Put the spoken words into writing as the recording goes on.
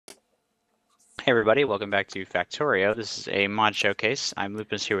Hey everybody, welcome back to Factorio. This is a mod showcase. I'm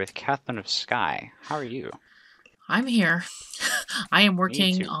Lupus here with KatherineOfSky. How are you? I'm here. I am Me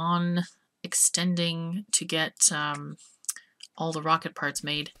working too. on extending to get all the rocket parts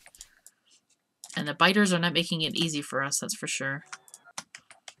made. And the biters are not making it easy for us, that's for sure.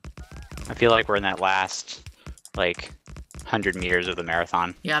 I feel like we're in that last, 100 meters of the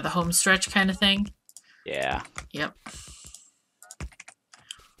marathon. Yeah, the home stretch kind of thing. Yeah. Yep.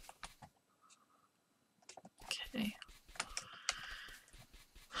 Okay.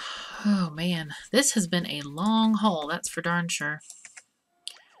 Oh man, this has been a long haul, that's for darn sure.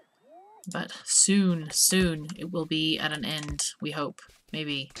 But soon, soon, it will be at an end, we hope.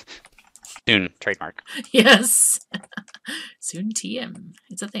 Maybe. Soon, trademark. Yes! Soon TM.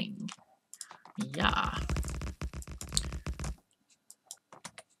 It's a thing. Yeah.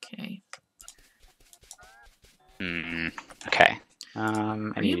 Okay. Okay.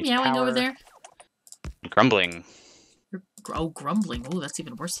 Are you meowing over there? Grumbling. Oh, grumbling. Oh, that's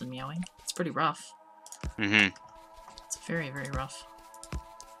even worse than meowing. It's pretty rough. Mm-hmm. It's very, very rough.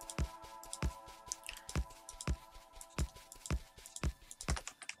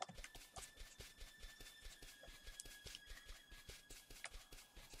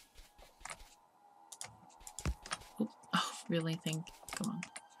 Oh, really? Come on.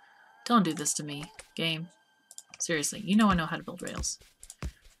 Don't do this to me, game. Seriously, you know I know how to build rails.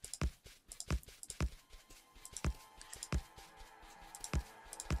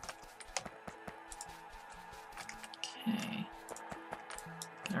 Okay.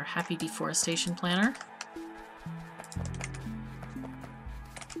 Got our happy deforestation planner.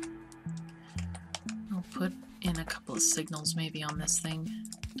 I'll put in a couple of signals maybe on this thing.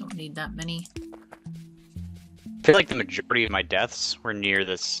 Don't need that many. I feel like the majority of my deaths were near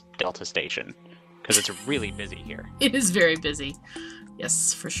this Delta station, because it's really busy here. It is very busy.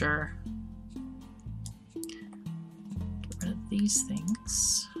 Yes, for sure. Get rid of these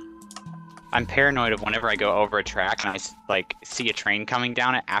things. I'm paranoid of whenever I go over a track and I see a train coming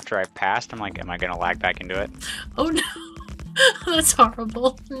down it after I've passed. I'm like, am I gonna lag back into it? Oh no! That's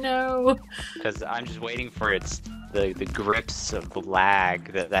horrible. No. Because I'm just waiting for the grips of the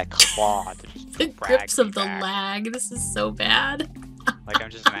lag, that claw to just The drag grips me of the back. lag. This is so bad. Like I'm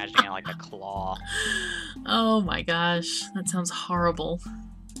just imagining it like a claw. Oh my gosh. That sounds horrible.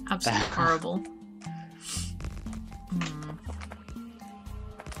 Absolutely horrible.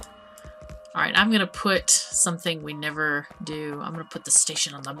 Alright, I'm gonna put something we never do. I'm gonna put the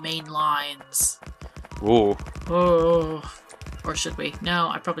station on the main lines. Ooh. Oh. Or should we? No,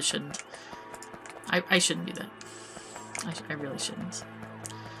 I probably shouldn't. I shouldn't do that. I really shouldn't.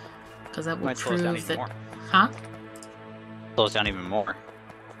 Because that will Might slow us down prove even that... more. Huh? Slow us down even more.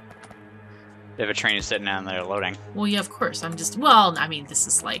 If a train is sitting down there loading. Well, yeah, of course. I'm just... Well, I mean, this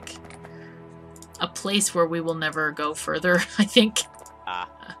is like a place where we will never go further, I think. Ah.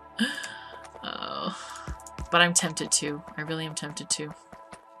 Oh. But I'm tempted to. I really am tempted to.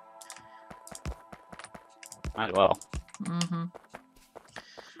 Might as well. Mm-hmm.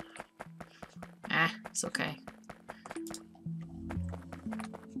 Ah, it's okay.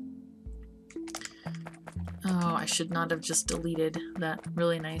 Oh, I should not have just deleted that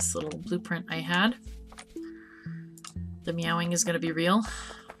really nice little blueprint I had. The meowing is going to be real.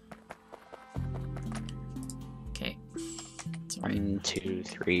 Okay. That's all right. 1, 2,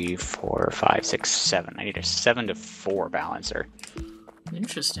 3, 4, 5, 6, 7. I need a 7 to 4 balancer.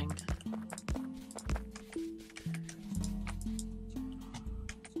 Interesting.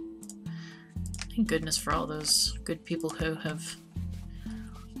 Thank goodness for all those good people who have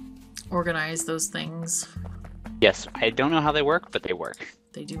organized those things. Yes, I don't know how they work, but they work.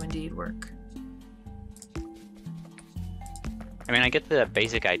 They do indeed work. I mean, I get the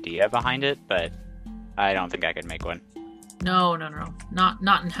basic idea behind it, but I don't think I could make one. No.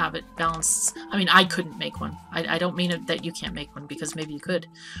 Not in habit balanced. I mean, I couldn't make one. I don't mean that you can't make one, because maybe you could.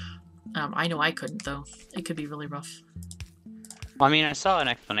 I know I couldn't, though. It could be really rough. Well, I mean, I saw an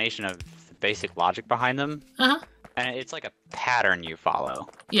explanation of the basic logic behind them, Uh-huh. and it's like a pattern you follow.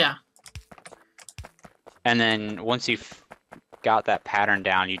 Yeah. And then once you've got that pattern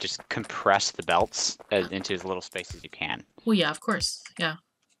down, you just compress the belts into as little space as you can. Well, yeah, of course. Yeah.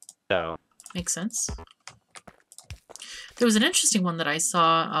 So Makes sense. There was an interesting one that I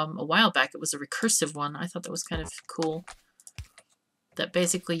saw a while back. It was a recursive one. I thought that was kind of cool. That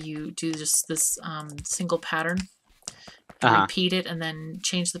basically you do just this single pattern, repeat it, and then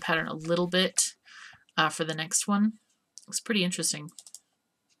change the pattern a little bit for the next one. It's pretty interesting.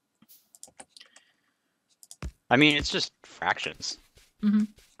 I mean, it's just fractions. Mm-hmm.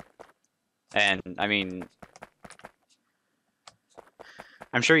 And I mean,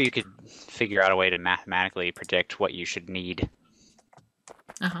 I'm sure you could figure out a way to mathematically predict what you should need.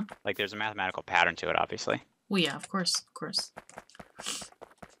 Uh-huh. Like there's a mathematical pattern to it, obviously. Well, yeah, of course, of course.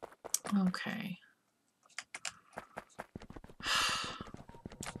 Okay.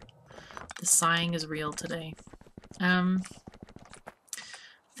 The sighing is real today. I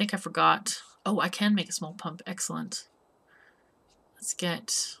think I forgot. Oh, I can make a small pump. Excellent. Let's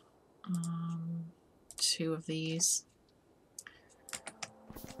get 2 of these.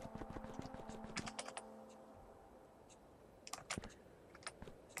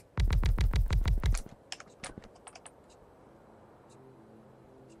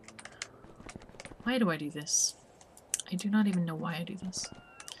 Why do I do this? I do not even know why I do this.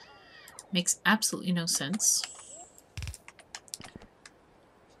 Makes absolutely no sense.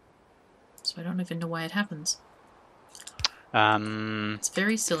 So I don't even know why it happens. It's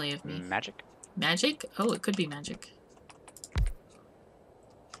very silly of me. Magic? Magic? Oh, it could be magic.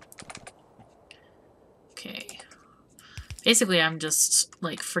 Okay. Basically, I'm just,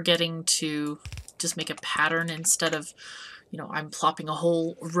 like, forgetting to just make a pattern instead of, you know, I'm plopping a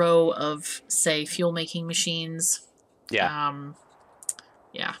whole row of, say, fuel-making machines. Yeah.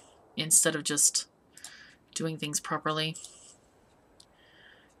 Yeah. Instead of just doing things properly.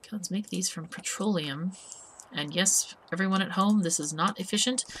 Okay, let's make these from petroleum. And yes, everyone at home, this is not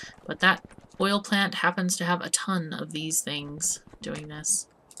efficient, but that oil plant happens to have a ton of these things doing this.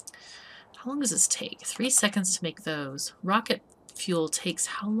 How long does this take? 3 seconds to make those. Rocket fuel takes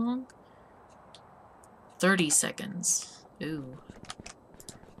how long? 30 seconds. Ooh.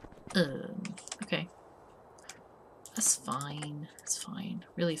 Okay. That's fine. It's fine.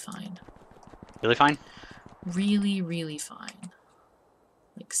 Really fine. Really fine? Really, really fine.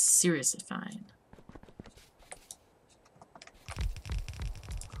 Like, seriously fine.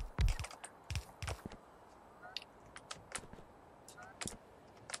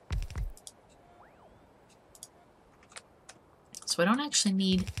 So I don't actually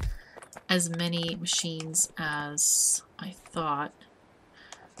need as many machines as I thought.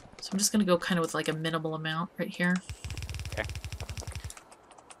 So I'm just going to go kind of with like a minimal amount right here. Okay.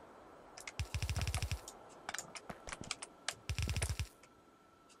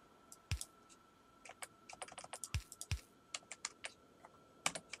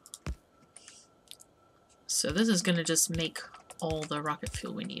 So this is going to just make all the rocket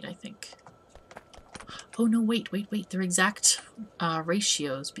fuel we need, I think. Oh no, wait. They're exact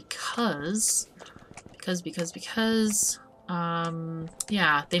ratios because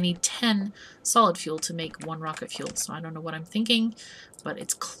yeah, they need 10 solid fuel to make 1 rocket fuel. So I don't know what I'm thinking, but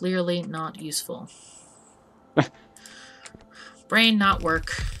it's clearly not useful. Brain not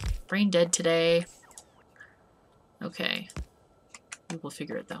work. Brain dead today. Okay. We will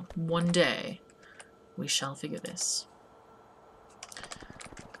figure it though. One day we shall figure this.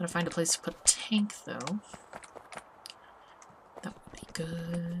 Gotta find a place to put a tank though. That would be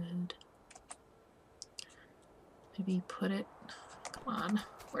good. Maybe put it... Come on.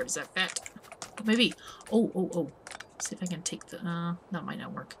 Where does that fit? Maybe... Oh. See if I can take the... that might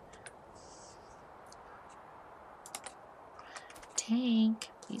not work. Tank,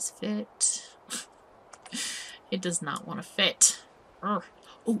 please fit. It does not want to fit. Urgh.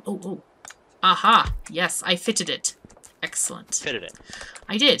 Oh. Aha! Yes, I fitted it. Excellent. Fitted it.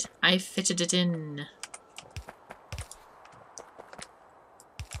 I did. I fitted it in.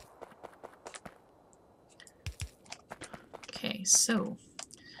 Okay, so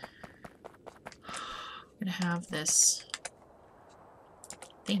I'm gonna have this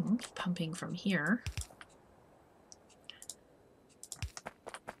thing pumping from here.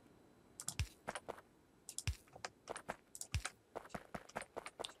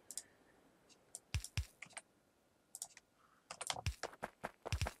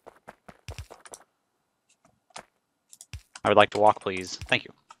 I would like to walk, please. Thank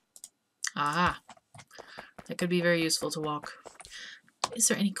you. Ah, that could be very useful to walk. Is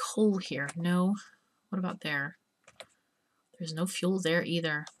there any coal here? No. What about there? There's no fuel there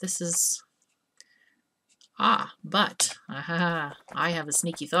either. This is... Ah, but... Aha, I have a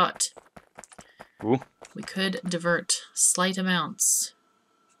sneaky thought. Ooh. We could divert slight amounts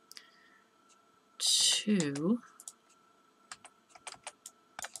to...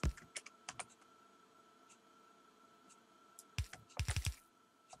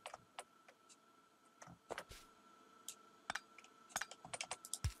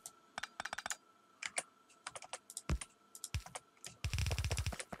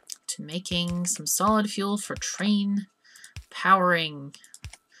 making some solid fuel for train powering.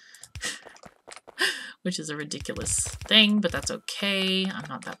 Which is a ridiculous thing, but that's okay. I'm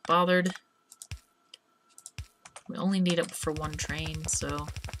not that bothered. We only need it for one train, so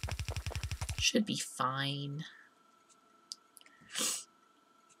should be fine.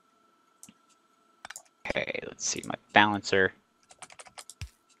 Okay, let's see my balancer.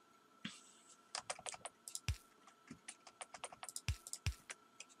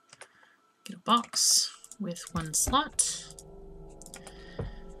 Get a box with one slot.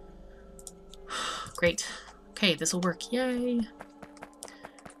 Great. Okay, this will work. Yay!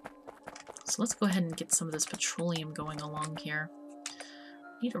 So let's go ahead and get some of this petroleum going along here.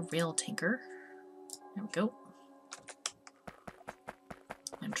 Need a rail tanker. There we go.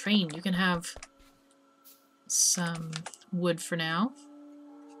 And train, you can have some wood for now.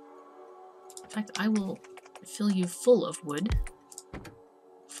 In fact, I will fill you full of wood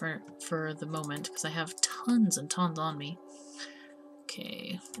for the moment, because I have tons and tons on me.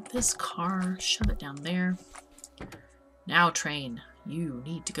 Okay, get this car, shove it down there. Now, train, you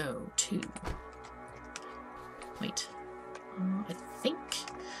need to go too. Wait, I think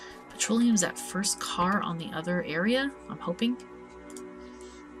petroleum's that first car on the other area, I'm hoping.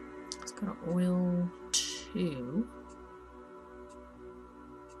 Let's go to oil 2.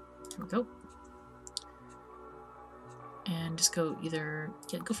 There we go. And just go either,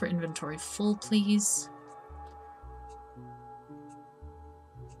 yeah, go for inventory full, please.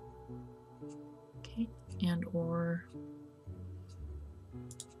 Okay, and or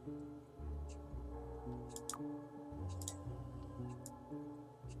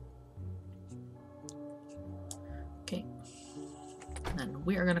okay. And then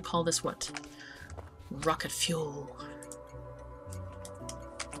we are going to call this what? Rocket fuel.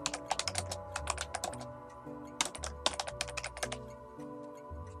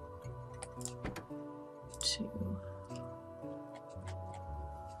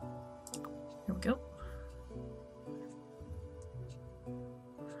 Here we go.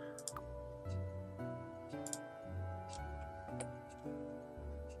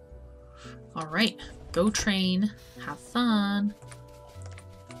 All right, go train, have fun.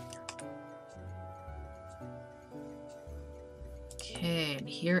 Okay, and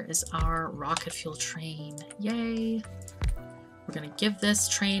here is our rocket fuel train. Yay! We're gonna give this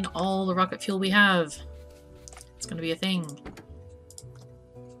train all the rocket fuel we have. It's gonna be a thing.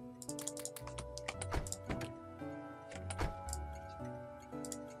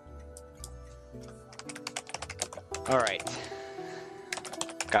 All right.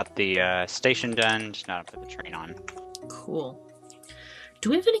 Got the station done, just now to put the train on. Cool. Do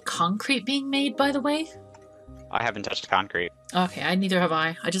we have any concrete being made, by the way? I haven't touched concrete. Okay, neither have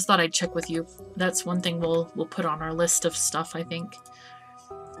I. I just thought I'd check with you. That's one thing we'll put on our list of stuff, I think.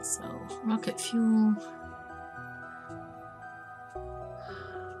 So, rocket fuel.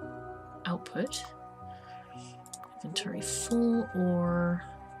 Output. Inventory full or...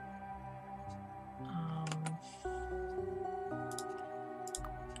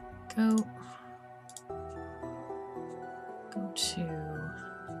 Go to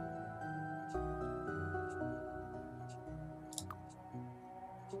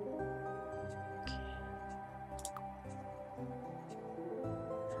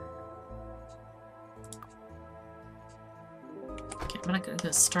okay, I'm not going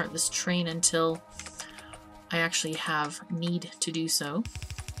to start this train until I actually have need to do so.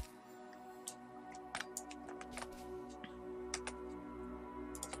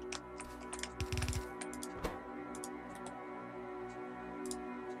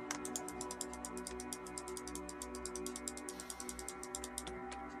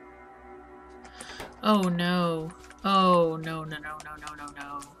 Oh no. Oh no, no, no, no, no, no,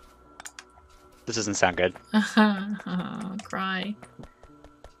 no. This doesn't sound good. Cry.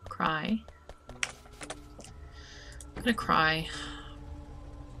 Cry. I'm gonna cry.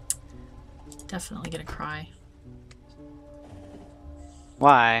 Definitely gonna cry.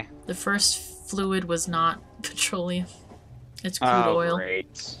 Why? The first fluid was not petroleum. It's crude oil.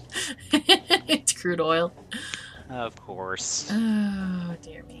 Great. It's crude oil. Of course. Oh,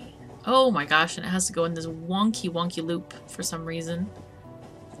 dear me. Oh my gosh, and it has to go in this wonky loop for some reason.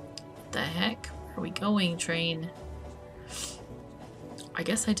 What the heck? Where are we going, train? I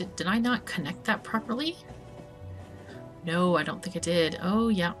guess I did I not connect that properly? No, I don't think I did. Oh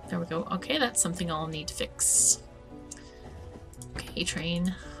yeah, there we go. Okay, that's something I'll need to fix. Okay,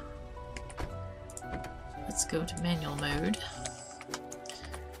 train. Let's go to manual mode.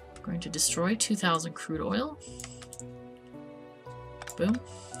 I'm going to destroy 2,000 crude oil. Boom.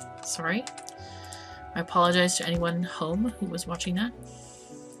 Sorry. I apologize to anyone home who was watching that.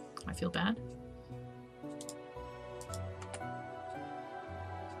 I feel bad.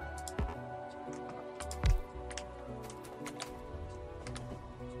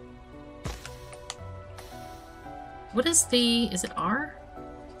 What is the... Is it R?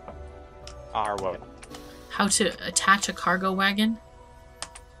 R what? How to attach a cargo wagon?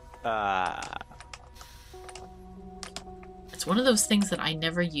 It's one of those things that I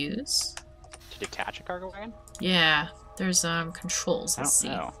never use. To detach a cargo wagon? Yeah, there's controls. I Let's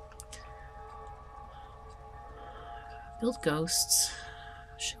don't see. know. Build ghosts.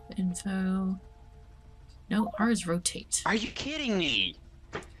 Show info. No, R is rotate. Are you kidding me?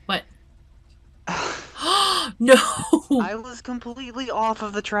 What? No! I was completely off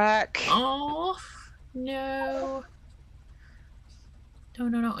of the track. Oh, no.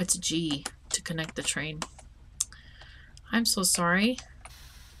 No. It's G to connect the train. I'm so sorry.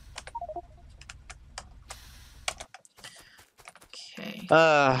 Okay.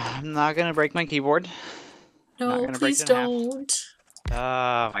 I'm not gonna break my keyboard. No, please don't.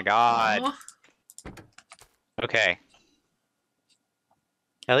 Oh my god. Aw. Okay.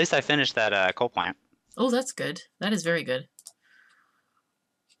 At least I finished that coal plant. Oh, that's good. That is very good.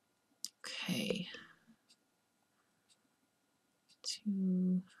 Okay.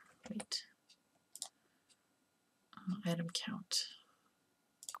 Wait. Item count.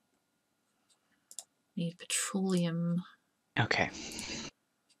 Need petroleum. Okay.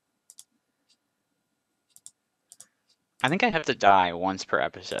 I think I have to die once per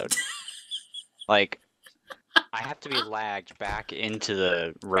episode. Like, I have to be lagged back into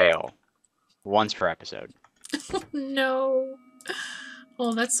the rail once per episode. No.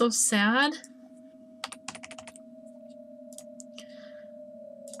 Oh, that's so sad.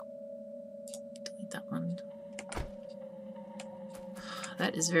 Delete that one.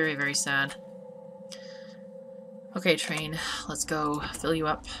 That is very, very sad. Okay, train. Let's go. Fill you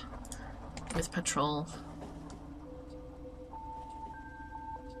up with petrol.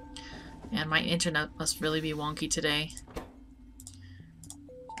 And my internet must really be wonky today.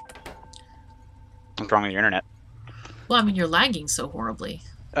 What's wrong with your internet? Well, I mean, you're lagging so horribly.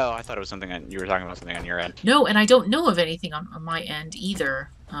 Oh, I thought it was something you were talking about something on your end. No, and I don't know of anything on my end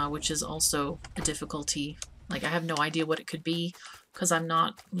either, which is also a difficulty. Like, I have no idea what it could be, because I'm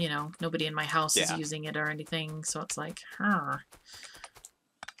not, you know, nobody in my house is using it or anything, so it's like, huh.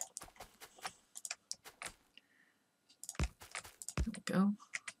 There we go.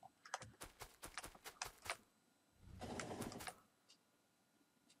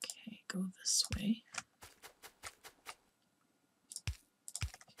 Okay, go this way.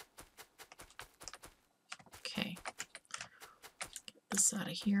 Okay. Get this out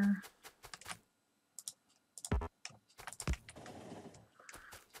of here.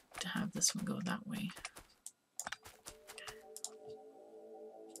 To have this one go that way.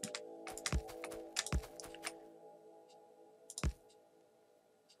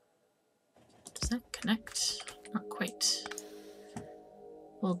 Does that connect? Not quite.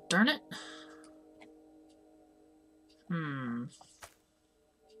 Well, darn it.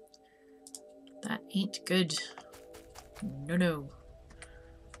 That ain't good. No.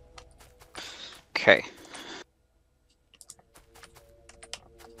 Okay.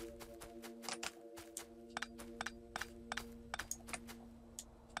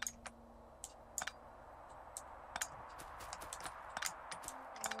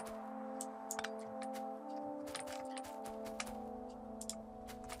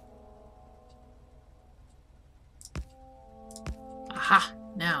 Aha!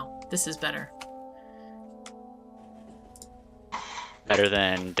 Now, this is better. Better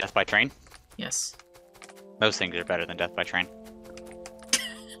than death by train? Yes. Those things are better than death by train.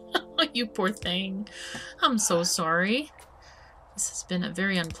 You poor thing. I'm so sorry. This has been a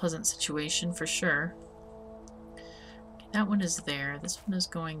very unpleasant situation for sure. Okay, that one is there. This one is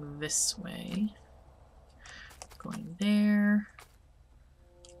going this way. Going there.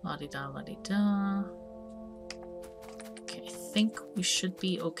 La-di-da, la-di-da. Okay, I think we should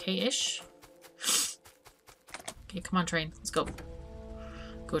be okay-ish. Okay, come on, train. Let's go.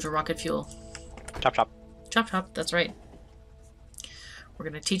 Go to rocket fuel. Chop, chop. Chop, chop. That's right. We're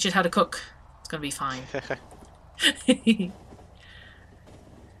going to teach it how to cook. It's going to be fine.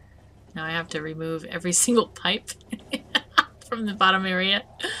 Now I have to remove every single pipe from the bottom area.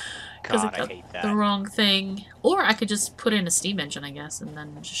 Because God, it I got hate that. the wrong thing. Or I could just put in a steam engine, I guess, and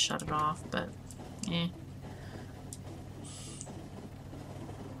then just shut it off, but eh.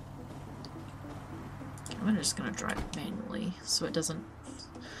 I'm just going to drive it manually so it doesn't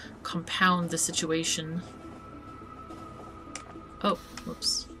compound the situation. Oh,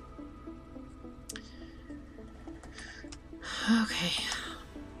 whoops. Okay.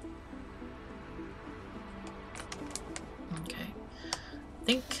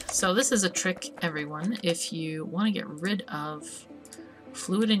 Okay. So this is a trick, everyone. If you want to get rid of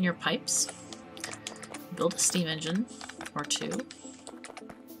fluid in your pipes, build a steam engine or two.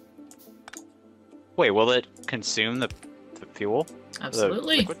 Wait, will it consume the fuel?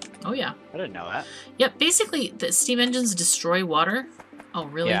 Absolutely. The liquid? Oh yeah. I didn't know that. Yep, basically the steam engines destroy water. Oh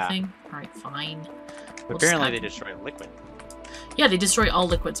really? Yeah. Thing? Alright, fine. But apparently they destroy liquid. Yeah, they destroy all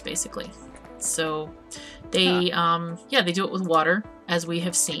liquids basically. So they yeah, they do it with water, as we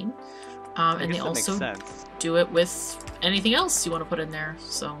have seen. And they also do it with anything else you want to put in there.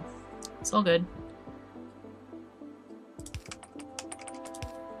 So it's all good.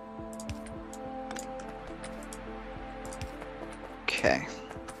 Okay.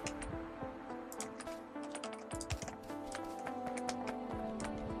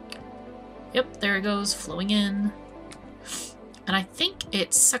 Yep, there it goes, flowing in. And I think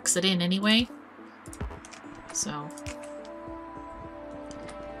it sucks it in anyway. So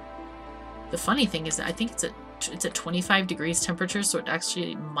the funny thing is that I think it's at 25 degrees temperature, so it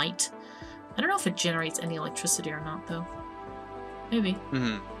actually might. I don't know if it generates any electricity or not, though. Maybe.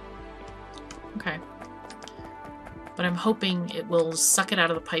 Mm-hmm. Okay. But I'm hoping it will suck it out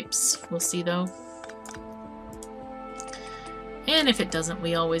of the pipes. We'll see, though. And if it doesn't,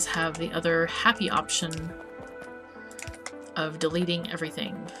 we always have the other happy option of deleting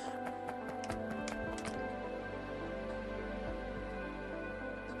everything.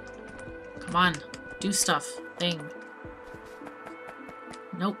 Come on, do stuff. Thing.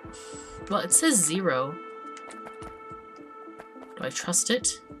 Nope. Well, it says 0. Do I trust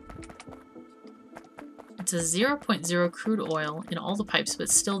it? It says 0.0 crude oil in all the pipes, but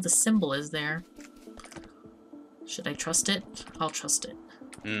still the symbol is there. Should I trust it? I'll trust it.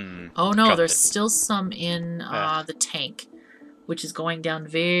 Oh no, there's still some in the tank, which is going down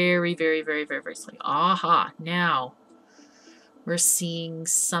very, very, very, very, very slowly. Aha! Now we're seeing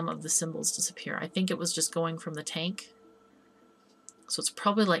some of the symbols disappear. I think it was just going from the tank. So it's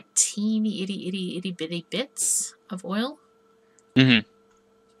probably like teeny, itty bitty bits of oil. Mm-hmm.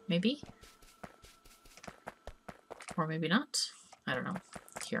 Maybe. Or maybe not. I don't know.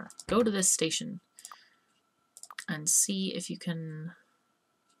 Here, go to this station and see if you can...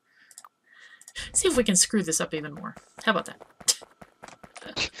 See if we can screw this up even more. How about that?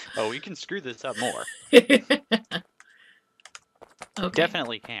 Oh, we can screw this up more. Okay.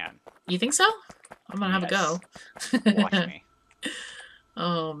 Definitely can. You think so? I'm gonna have a go. Watch me.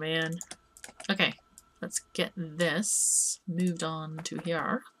 Oh, man. Okay. Let's get this moved on to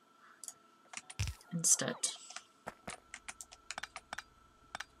here instead.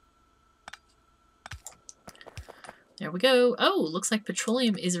 There we go. Oh, looks like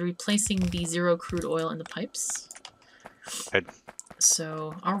petroleum is replacing the 0 crude oil in the pipes. Good.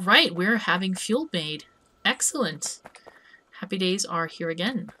 So, all right, we're having fuel made. Excellent. Happy days are here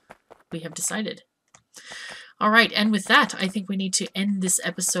again. We have decided. All right, and with that, I think we need to end this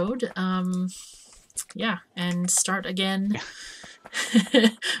episode. Yeah, and start again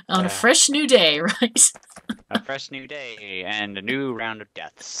on a fresh new day, right? A fresh new day and a new round of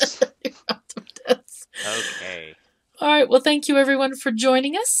deaths. Okay. All right, well, thank you everyone for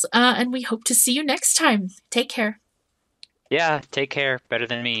joining us, and we hope to see you next time. Take care. Yeah, take care. Better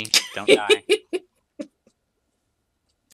than me. Don't die.